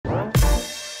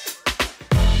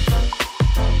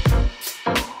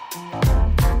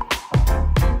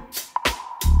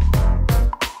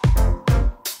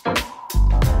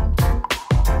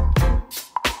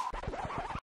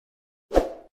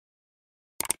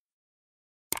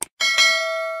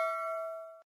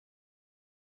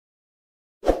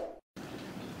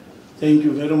Thank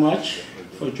you very much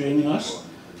for joining us.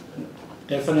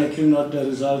 Definitely not the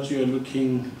result you are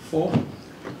looking for.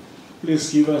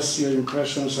 Please give us your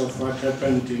impressions of what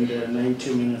happened in the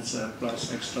 90 minutes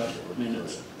plus extra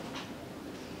minutes.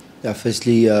 Yeah,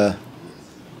 firstly, good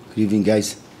evening,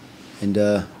 guys. And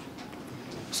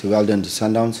so well done to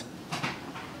Sundowns.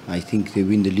 I think they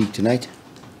win the league tonight.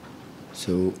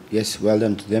 So, yes, well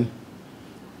done to them.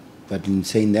 But in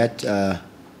saying that,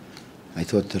 I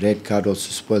thought the red card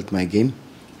also spoiled my game.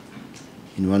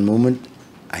 In one moment,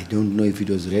 I don't know if it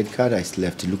was a red card. I still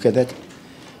have to look at that.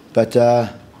 But,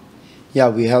 yeah,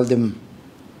 we held them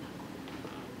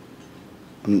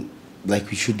like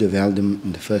we should have held them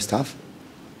in the first half.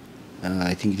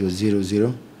 I think it was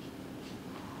 0-0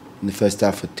 in the first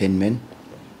half with 10 men.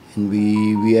 And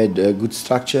we had a good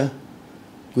structure,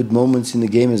 good moments in the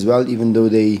game as well, even though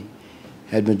they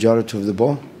had majority of the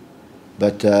ball.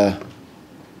 But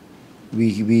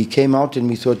we came out and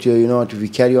we thought, you know what, if we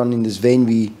carry on in this vein,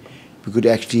 we could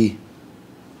actually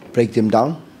break them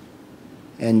down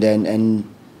and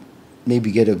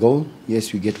maybe get a goal.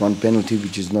 Yes, we get one penalty,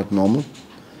 which is not normal.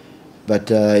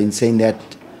 But in saying that,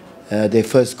 their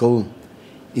first goal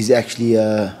is actually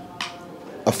a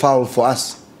foul for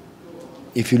us.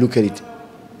 If you look at it,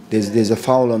 there's a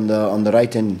foul on the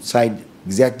right hand side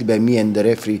exactly by me, and the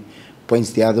referee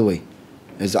points the other way.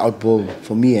 There's an out ball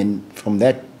for me, and from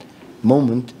that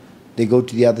moment they go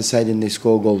to the other side and they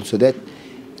score a goal. So that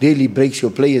really breaks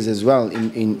your players as well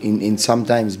in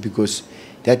sometimes, because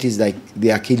that is like the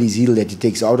Achilles heel that it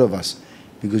takes out of us,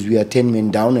 because we are 10 men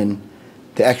down and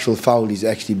the actual foul is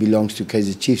actually belongs to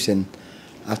Kaizer Chiefs, and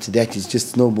after that it's just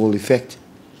snowball effect.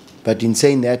 But in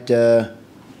saying that,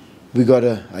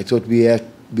 I thought we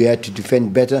had to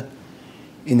defend better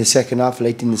in the second half,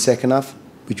 late in the second half,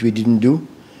 which we didn't do.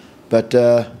 But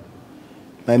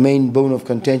my main bone of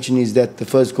contention is that the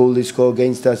first goal they score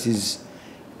against us is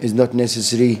not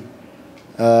necessarily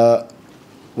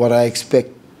what I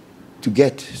expect to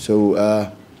get. So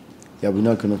yeah, we're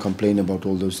not going to complain about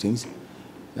all those things.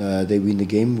 They win the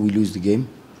game, we lose the game.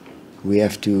 We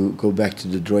have to go back to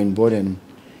the drawing board, and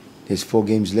there's 4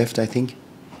 games left, I think,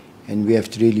 and we have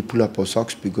to really pull up our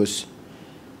socks, because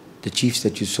the Chiefs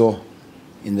that you saw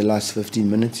in the last 15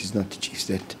 minutes is not the Chiefs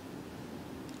that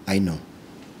I know.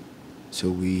 So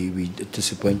we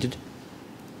disappointed,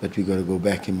 but we got to go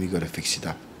back and we got to fix it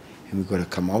up, and we got to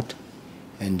come out,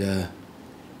 and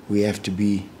we have to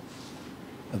be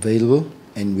available,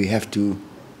 and we have to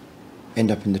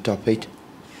end up in the top 8,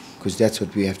 because that's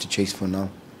what we have to chase for now.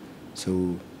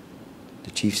 So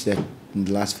the Chiefs that in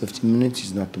the last 15 minutes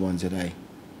is not the ones that I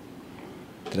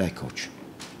coach.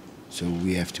 So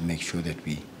we have to make sure that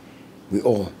we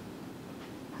all,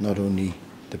 not only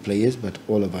the players but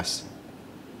all of us,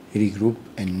 regroup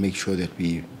and make sure that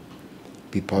we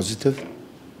be positive,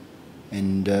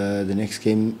 and the next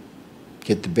game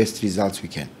get the best results we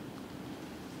can.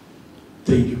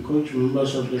 Thank you, Coach.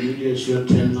 Members of the media, it's your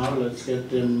turn now. Let's get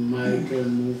the mic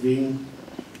moving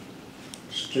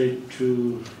straight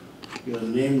to your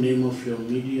name of your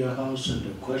media house, and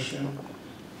the question.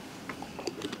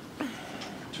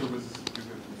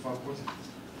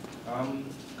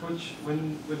 Coach,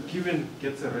 when Kevin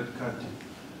gets a red card,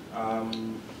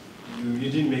 you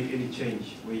didn't make any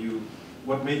change.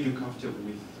 What made you comfortable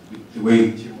with the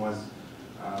way the team was,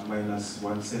 minus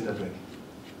 1 centre back?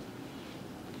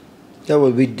 Yeah,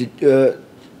 well, we did.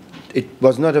 It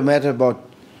was not a matter about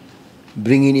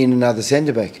bringing in another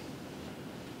centre back.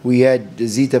 We had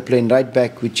Zita playing right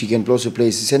back, which he can also play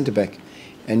as a centre back,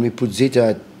 and we put Zita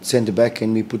at centre back,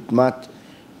 and we put Matt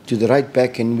to the right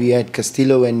back, and we had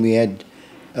Castillo and we had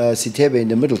Sitebe in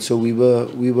the middle. So we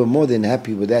were more than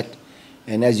happy with that.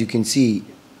 And as you can see,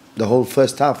 the whole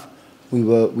first half, we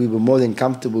were more than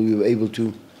comfortable. We were able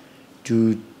to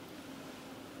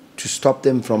stop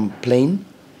them from playing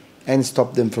and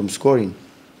stop them from scoring.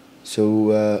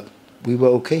 So we were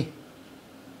okay.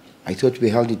 I thought we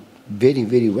held it very,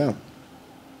 very well.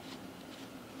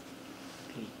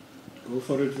 Go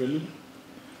for it, Willie.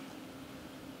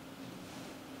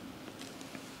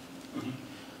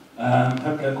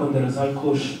 On the result,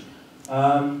 Coach,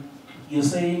 you're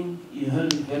saying you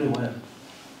held it very well.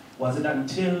 Was it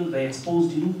until they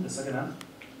exposed you the second half?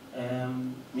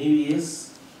 Maybe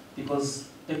yes, because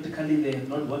technically they had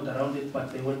not worked around it,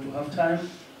 but they went to half-time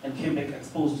and came back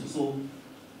exposed you. So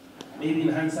maybe in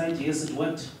hindsight, yes, it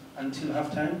worked until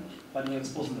half-time, but we were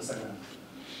exposed in the second half.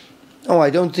 No, I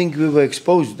don't think we were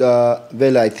exposed,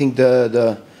 well, I think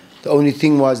the only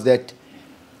thing was that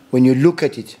when you look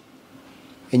at it,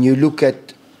 and you look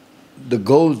at the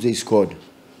goals they scored,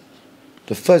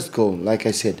 the first goal, like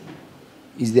I said,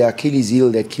 is the Achilles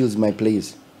heel that kills my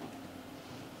players.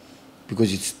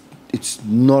 because it's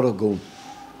not a goal.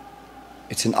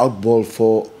 It's an out ball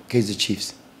for Kaizer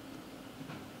Chiefs.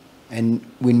 And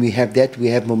when we have that, we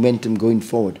have momentum going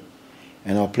forward.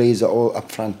 And our players are all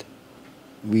up front.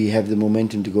 We have the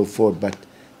momentum to go forward, but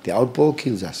the out ball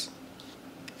kills us.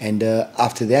 And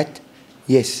after that,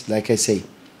 yes, like I say,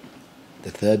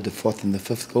 the third, the fourth and the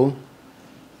fifth goal,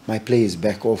 my players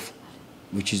back off,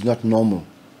 which is not normal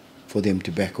for them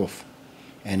to back off.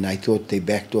 And I thought they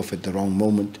backed off at the wrong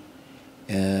moment,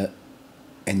 and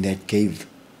that gave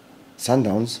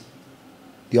Sundowns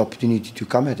the opportunity to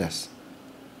come at us.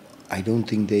 I don't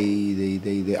think they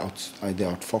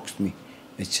outfoxed me.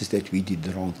 It's just that we did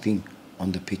the wrong thing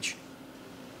on the pitch.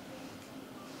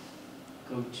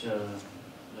 Coach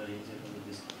Lorenzo from the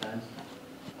District Times.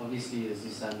 Obviously, this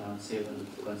is Sundowns'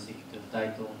 7th consecutive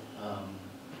title.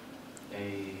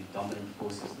 A dominant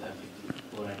force in South Africa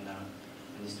right now.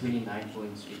 And there's 29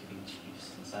 points between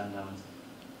Chiefs and Sundowns.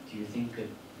 Do you think it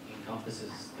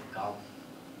encompasses the gulf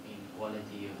in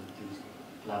quality of the two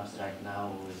clubs right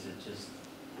now, or is it just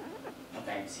a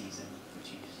bad season for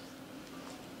Chiefs?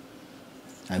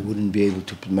 I wouldn't be able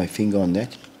to put my finger on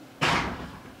that,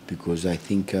 because I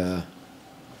think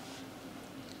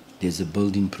there's a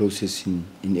building process in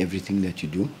everything that you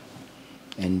do.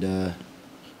 And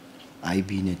I've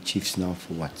been at Chiefs now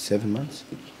for what, 7 months?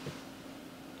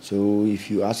 So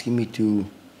if you're asking me to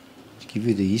give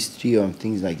you the history on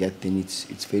things like that, then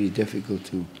it's very difficult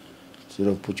to sort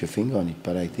of put your finger on it.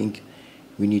 But I think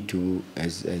we need to,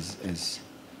 as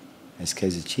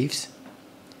Kaizer Chiefs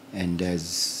and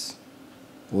as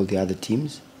all the other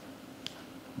teams,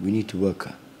 we need to work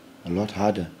a lot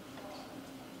harder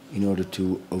in order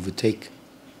to overtake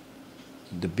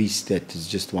the beast that has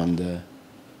just won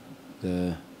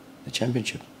the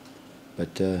championship.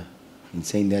 But in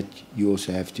saying that, you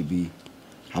also have to be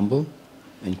humble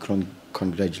and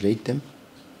congratulate them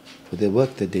for the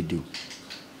work that they do.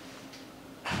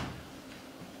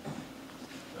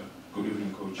 Good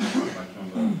evening, Coach. Back on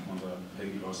the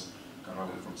heavy loss,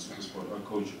 Karabo from Supersport.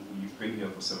 Coach, you've been here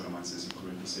for 7 months, as you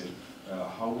correctly said.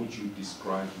 How would you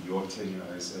describe your tenure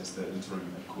as the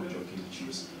interim head coach of Kaizer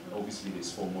Chiefs? Obviously,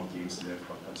 there's 4 more games left,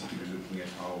 but particularly looking at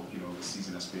how the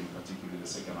season has been, particularly the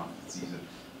second half of the season,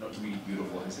 not really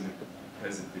beautiful, hasn't it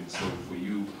been? So for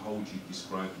you, how would you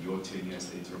describe your tenure as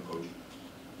the interim coach?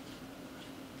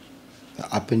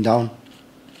 Up and down.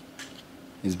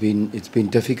 It's been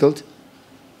difficult,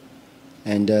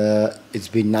 and it's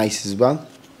been nice as well.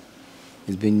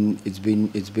 It's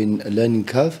been a learning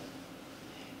curve,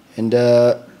 and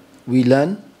we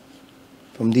learn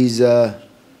from these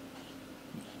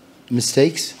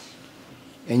mistakes,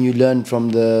 and you learn from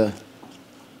the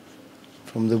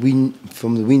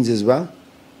wins as well.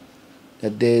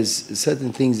 That there's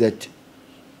certain things that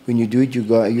when you do it,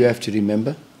 you have to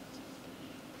remember,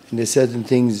 and there's certain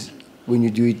things when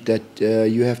you do it that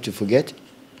you have to forget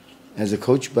as a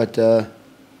coach. But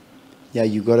yeah,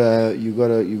 you gotta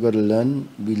learn.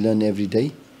 We learn every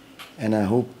day, and I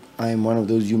hope I am one of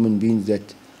those human beings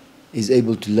that is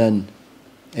able to learn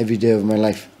every day of my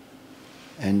life.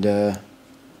 And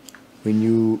when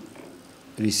you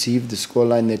receive the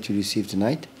scoreline that you received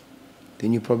tonight,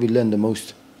 then you probably learn the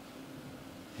most.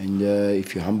 And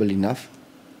if you're humble enough,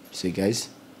 say, guys,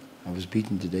 I was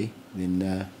beaten today,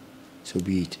 then so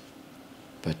be it.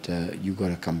 But you got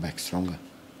to come back stronger.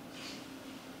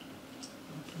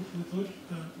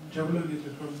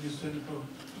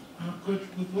 Coach,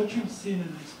 with what you've seen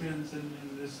and experienced in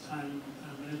this time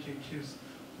managing Chiefs,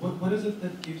 what is it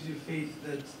that gives you faith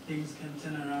that things can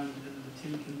turn around and the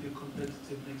team can be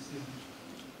competitive next season?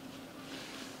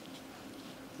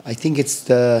 I think it's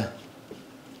the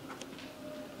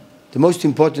most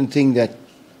important thing that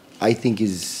I think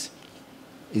is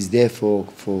there for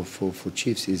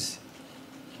Chiefs is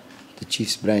the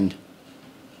Chiefs brand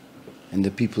and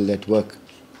the people that work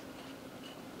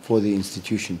for the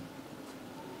institution.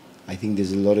 I think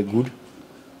there's a lot of good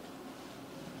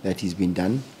that has been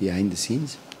done behind the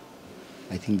scenes.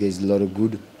 I think there's a lot of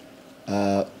good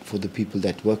for the people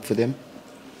that work for them.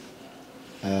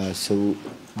 So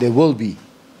there will be,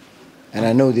 and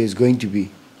I know there's going to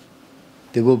be,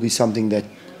 there will be something that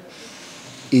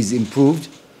is improved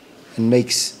and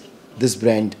makes this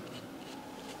brand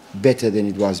better than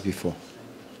it was before.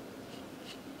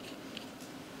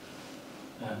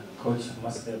 Coach,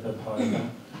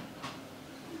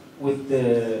 with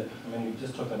the, we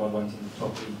just talked about wanting the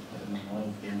top 8, one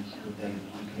of them with the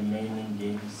remaining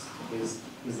games.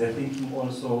 Is there thinking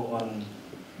also on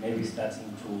maybe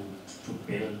starting to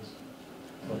build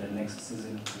for the next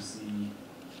season to see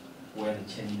where the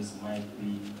changes might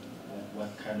be,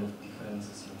 what kind of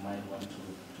differences you might want to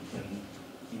bring?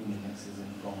 in the next season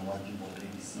from what you've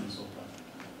already seen so far?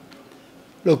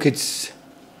 Look, it's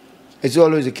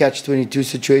always a catch-22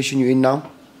 situation you're in now.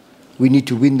 We need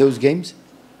to win those games,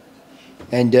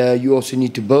 and you also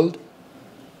need to build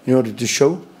in order to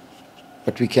show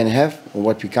what we can have or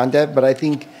what we can't have. But I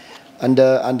think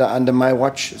under my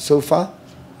watch so far,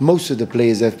 most of the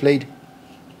players have played.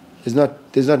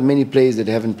 There's not many players that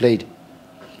haven't played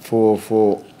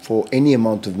for any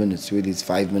amount of minutes, whether it's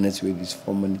 5 minutes, whether it's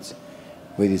 4 minutes,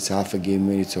 whether it's half a game,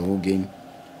 whether it's a whole game.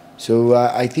 So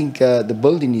I think the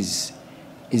building is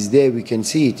there. We can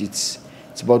see it. It's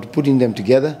about putting them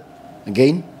together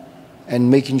again and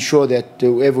making sure that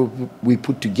whoever we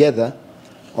put together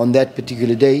on that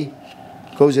particular day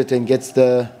goes out and gets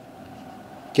the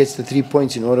 3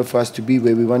 points in order for us to be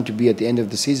where we want to be at the end of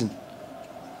the season.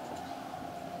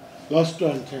 Last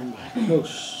one, Kemba.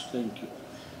 Close. Thank you.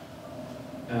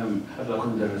 Have a look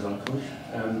on the result, Coach.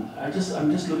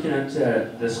 I'm just looking at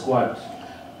the squad.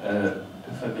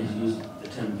 If I may use the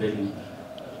term value,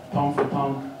 pound for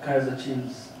pound, Kaizer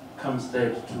Chiefs comes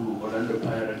third to Orlando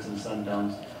Pirates and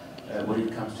Sundowns when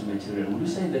it comes to material. Would you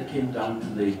say that came down to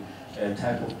the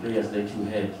type of players that you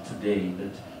had today,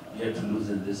 that you had to lose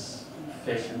in this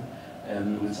fashion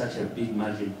with such a big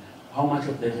margin? How much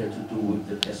of that had to do with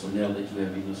the personnel that you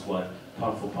have in your squad,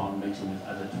 pound for pound, matching with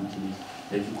other two teams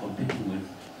that you're competing with,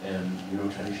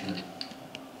 traditionally?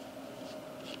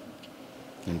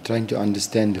 I'm trying to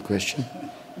understand the question.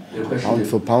 The question Pound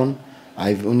for pound.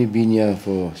 I've only been here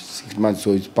for 6 months,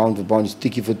 so it's pound for pound. It's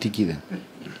tiki for tiki then.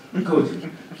 Coach.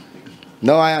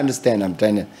 No, I understand. I'm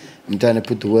trying to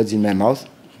put the words in my mouth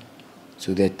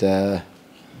so that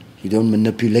you don't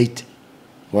manipulate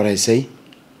what I say.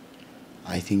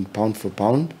 I think pound for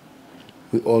pound,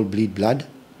 we all bleed blood,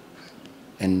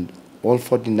 and all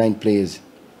 49 players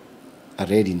are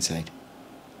red inside.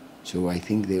 So I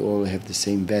think they all have the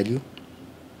same value,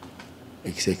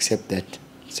 except that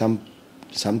some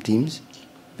teams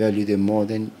value them more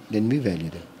than we value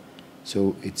them.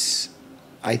 So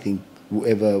I think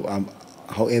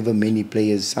however many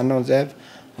players Sundowns have,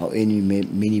 however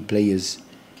many players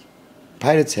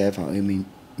Pirates have, however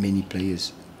many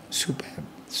players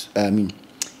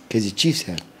Kaizer Chiefs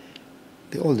have,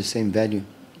 they're all the same value.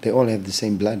 They all have the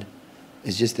same blood.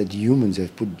 It's just that humans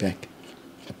have put back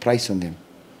a price on them,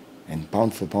 and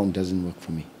pound for pound doesn't work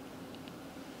for me.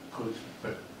 Coach,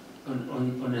 but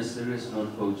on a serious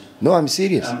note, Coach. No, I'm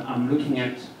serious. I'm looking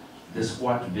at the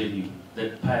squad value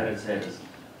that Pirates has.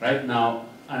 Right now,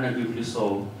 unarguably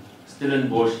so,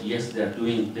 Stellenbosch, yes, they're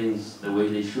doing things the way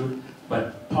they should,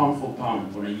 but pound for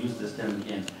pound, when I use this term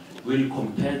again, when you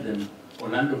compare them,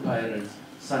 Orlando Pirates,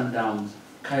 Sundowns,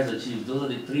 Kaizer Chiefs, those are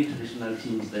the three traditional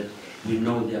teams that we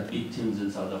know they are big teams in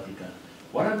South Africa.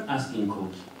 What I'm asking,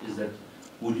 Coach, is that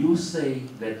would you say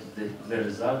that the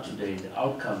result today, the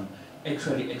outcome,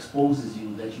 actually exposes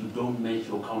you that you don't match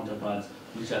your counterparts,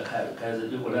 which are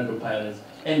Orlando Pirates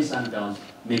and Sundowns,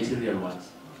 material-wise?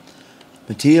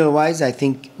 Material-wise, I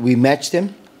think we match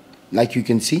them, like you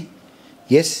can see.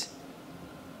 Yes,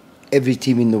 every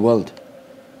team in the world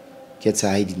gets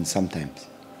a hiding sometimes.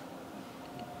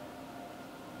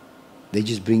 They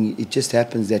just bring, it just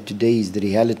happens that today is the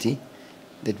reality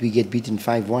that we get beaten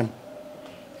 5-1.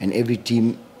 And every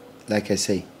team, like I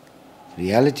say,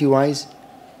 reality-wise,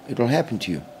 it will happen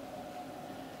to you.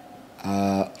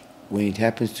 When it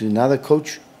happens to another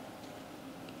coach,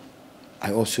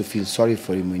 I also feel sorry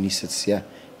for him when he sits here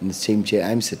in the same chair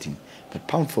I'm sitting. But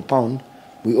pound for pound,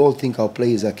 we all think our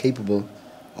players are capable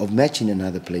of matching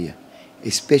another player,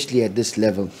 especially at this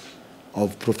level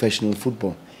of professional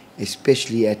football,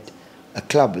 especially at a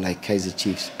club like Kaizer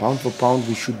Chiefs. Pound for pound,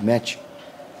 we should match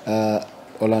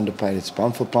Orlando Pirates.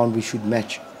 Pound for pound, we should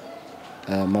match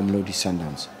Mamelodi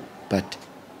Sundowns. But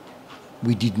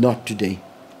we did not today.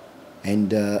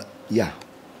 And yeah,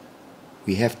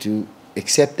 we have to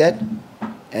accept that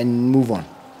and move on.